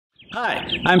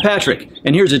Hi, I'm Patrick,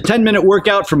 and here's a 10-minute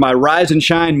workout from my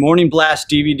Rise&Shine Morning Blast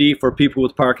DVD for people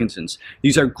with Parkinson's.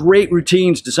 These are great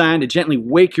routines designed to gently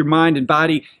wake your mind and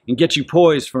body and get you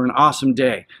poised for an awesome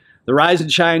day. The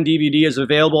Rise&Shine DVD is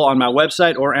available on my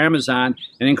website or Amazon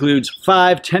and includes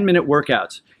 5 10-minute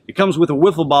workouts. It comes with a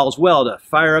wiffle ball as well to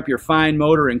fire up your fine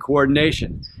motor and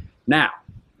coordination. Now,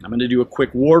 I'm going to do a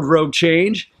quick wardrobe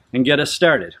change and get us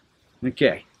started.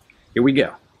 Okay, here we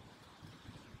go.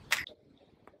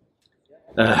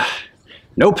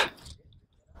 Nope.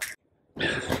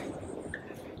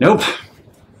 Nope.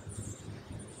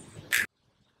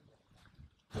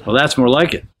 Well, that's more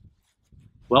like it.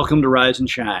 Welcome to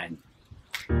Rise&Shine.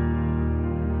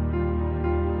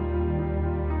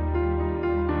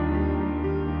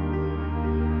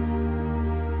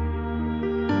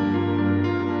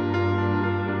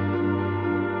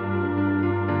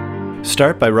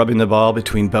 Start by rubbing the ball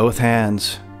between both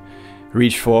hands.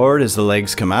 Reach forward as the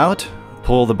legs come out.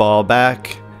 Pull the ball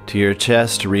back to your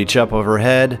chest, reach up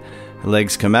overhead, the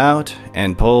legs come out,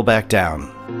 and pull back down.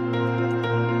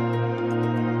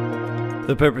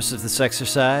 The purpose of this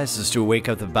exercise is to wake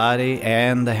up the body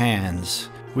and the hands.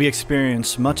 We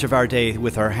experience much of our day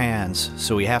with our hands,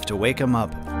 so we have to wake them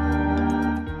up.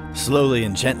 Slowly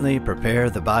and gently prepare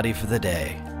the body for the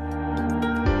day.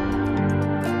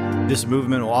 This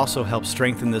movement will also help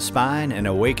strengthen the spine and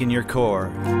awaken your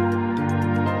core.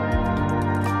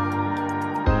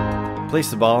 Place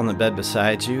the ball on the bed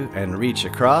beside you and reach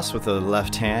across with the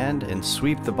left hand and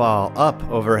sweep the ball up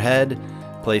overhead.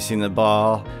 Placing the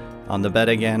ball on the bed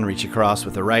again, reach across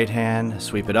with the right hand,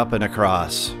 sweep it up and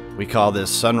across. We call this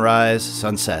sunrise,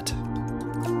 sunset.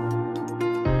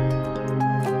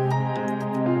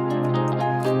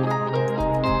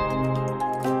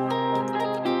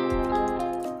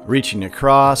 Reaching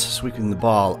across, sweeping the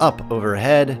ball up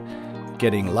overhead,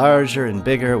 getting larger and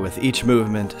bigger with each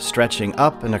movement, stretching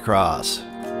up and across.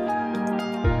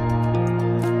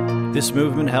 This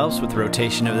movement helps with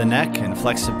rotation of the neck and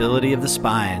flexibility of the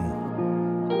spine.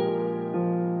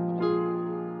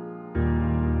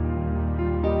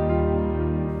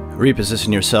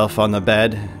 Reposition yourself on the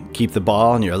bed. Keep the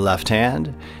ball in your left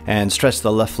hand and stretch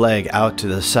the left leg out to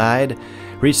the side.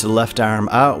 Reach the left arm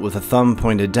out with the thumb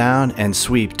pointed down and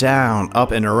sweep down,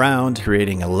 up and around,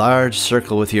 creating a large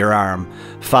circle with your arm.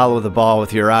 Follow the ball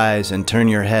with your eyes and turn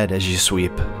your head as you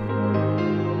sweep.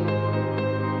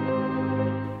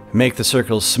 Make the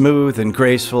circles smooth and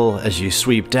graceful as you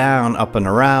sweep down, up and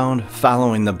around,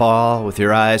 following the ball with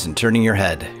your eyes and turning your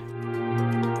head.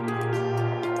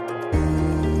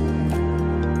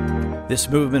 This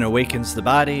movement awakens the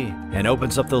body and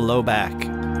opens up the low back.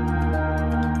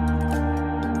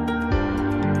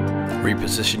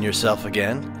 Reposition yourself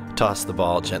again, toss the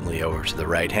ball gently over to the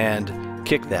right hand,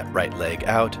 kick that right leg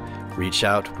out, reach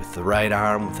out with the right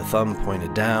arm with the thumb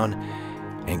pointed down,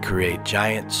 and create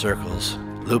giant circles,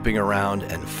 looping around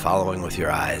and following with your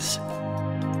eyes.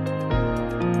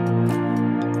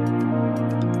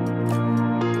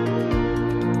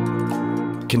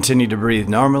 Continue to breathe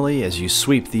normally as you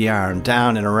sweep the arm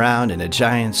down and around in a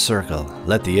giant circle.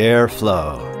 Let the air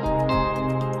flow.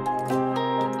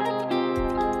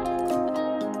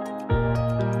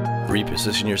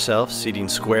 Reposition yourself, seating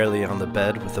squarely on the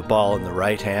bed with the ball in the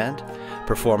right hand.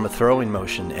 Perform a throwing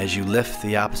motion as you lift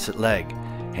the opposite leg.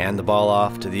 Hand the ball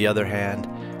off to the other hand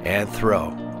and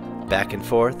throw. Back and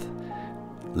forth,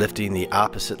 lifting the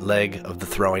opposite leg of the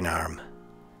throwing arm.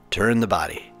 Turn the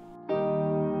body.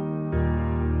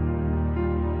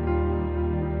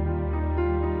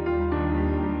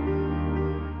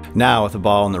 Now with the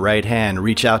ball in the right hand,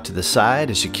 reach out to the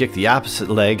side as you kick the opposite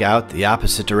leg out the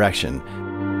opposite direction.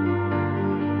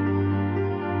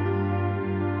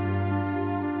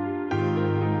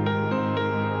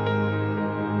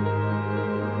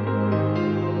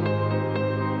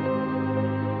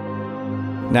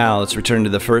 Now let's return to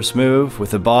the first move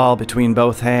with the ball between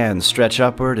both hands. Stretch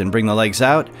upward and bring the legs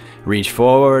out. Reach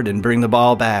forward and bring the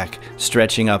ball back,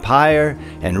 stretching up higher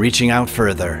and reaching out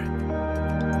further.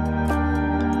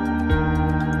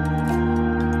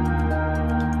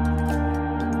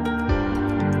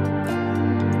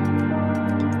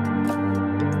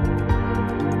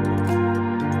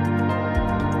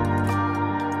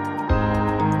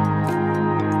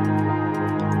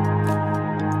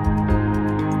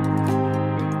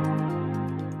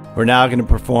 We're now going to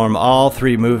perform all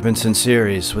 3 movements in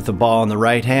series. With the ball in the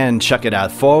right hand, chuck it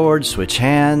out forward, switch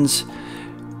hands,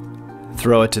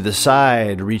 throw it to the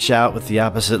side, reach out with the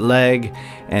opposite leg,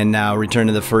 and now return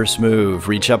to the first move.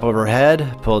 Reach up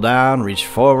overhead, pull down, reach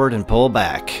forward, and pull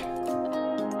back.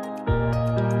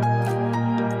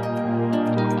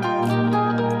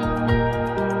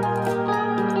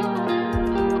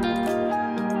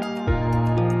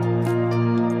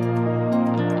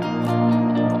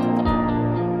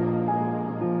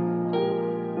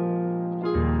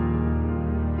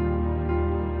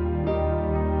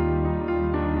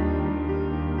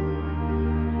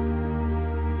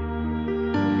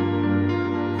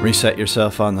 Reset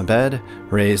yourself on the bed,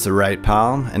 raise the right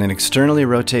palm, and then externally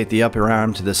rotate the upper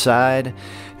arm to the side.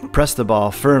 Press the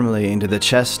ball firmly into the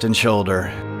chest and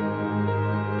shoulder.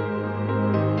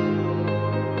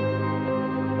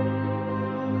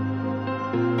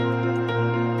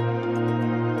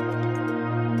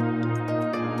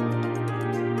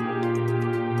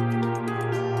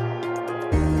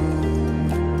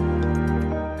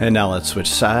 And now let's switch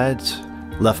sides.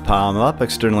 Left palm up,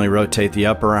 externally rotate the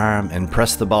upper arm and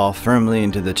press the ball firmly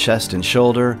into the chest and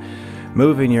shoulder,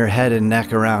 moving your head and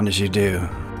neck around as you do.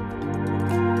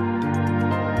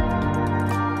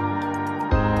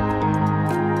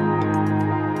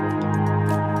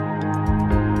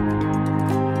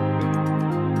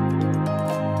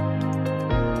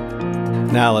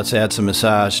 Now let's add some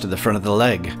massage to the front of the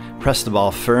leg. Press the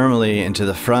ball firmly into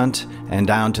the front and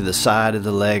down to the side of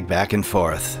the leg, back and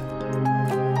forth.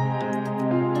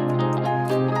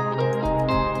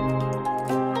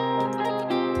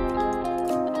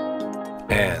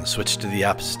 And switch to the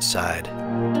opposite side.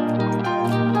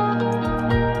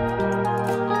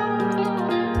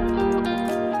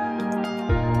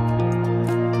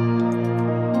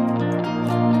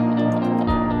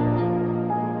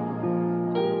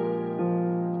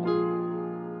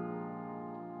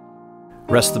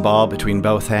 Rest the ball between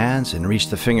both hands and reach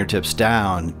the fingertips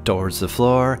down towards the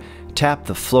floor. Tap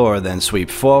the floor, then sweep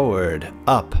forward,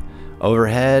 up,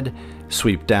 overhead,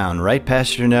 sweep down right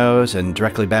past your nose and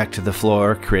directly back to the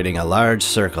floor, creating a large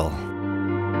circle.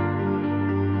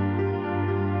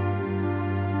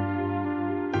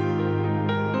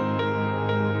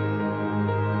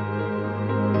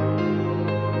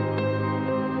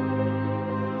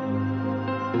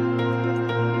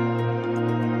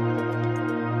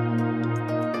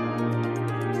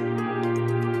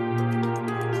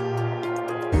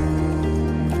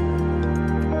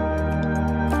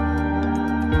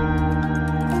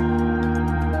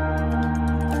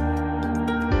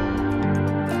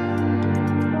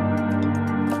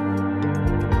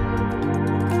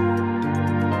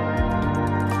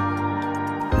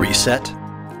 Reset.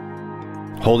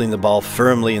 Holding the ball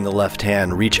firmly in the left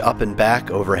hand, reach up and back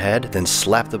overhead, then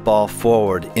slap the ball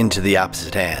forward into the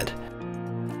opposite hand.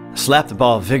 Slap the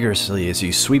ball vigorously as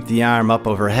you sweep the arm up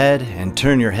overhead and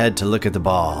turn your head to look at the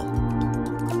ball.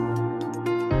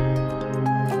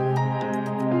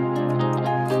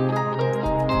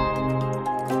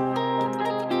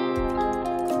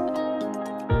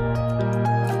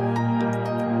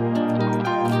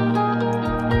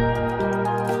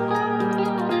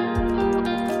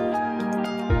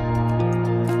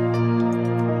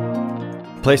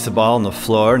 Place the ball on the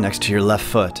floor next to your left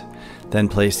foot. Then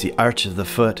place the arch of the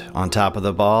foot on top of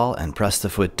the ball and press the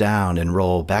foot down and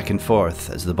roll back and forth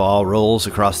as the ball rolls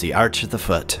across the arch of the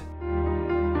foot.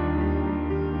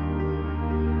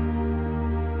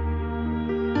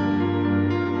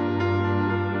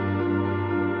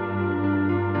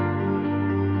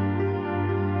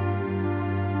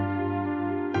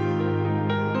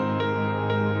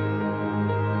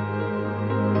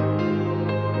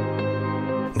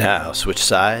 Now switch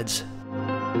sides.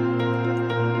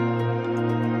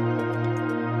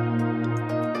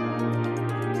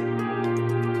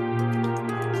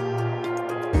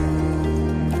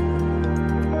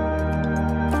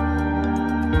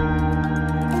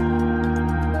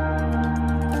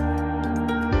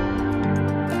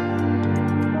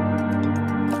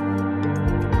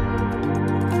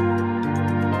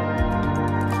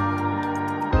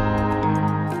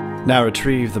 Now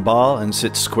retrieve the ball and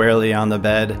sit squarely on the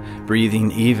bed, breathing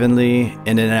evenly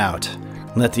in and out.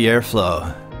 Let the air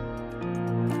flow.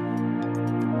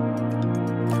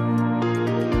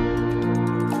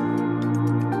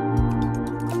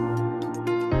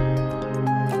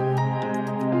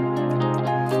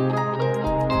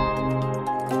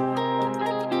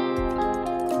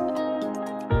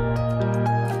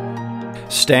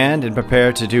 Stand and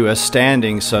prepare to do a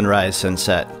standing sunrise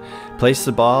sunset. Place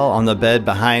the ball on the bed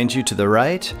behind you to the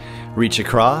right, reach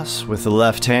across with the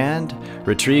left hand,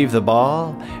 retrieve the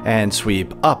ball, and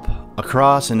sweep up,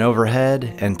 across, and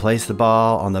overhead, and place the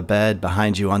ball on the bed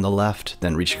behind you on the left,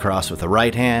 then reach across with the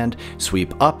right hand,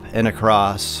 sweep up and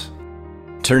across,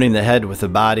 turning the head with the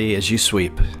body as you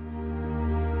sweep.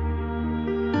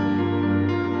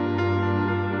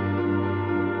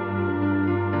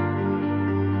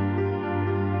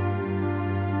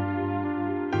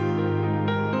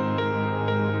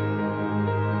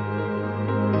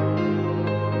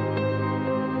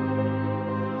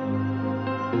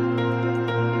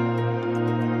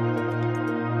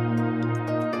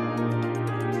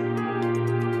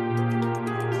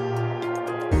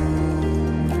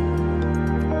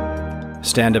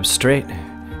 Stand up straight,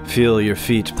 Feel your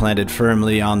feet planted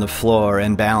firmly on the floor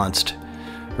and balanced.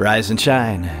 Rise and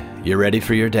shine. You're ready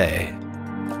for your day.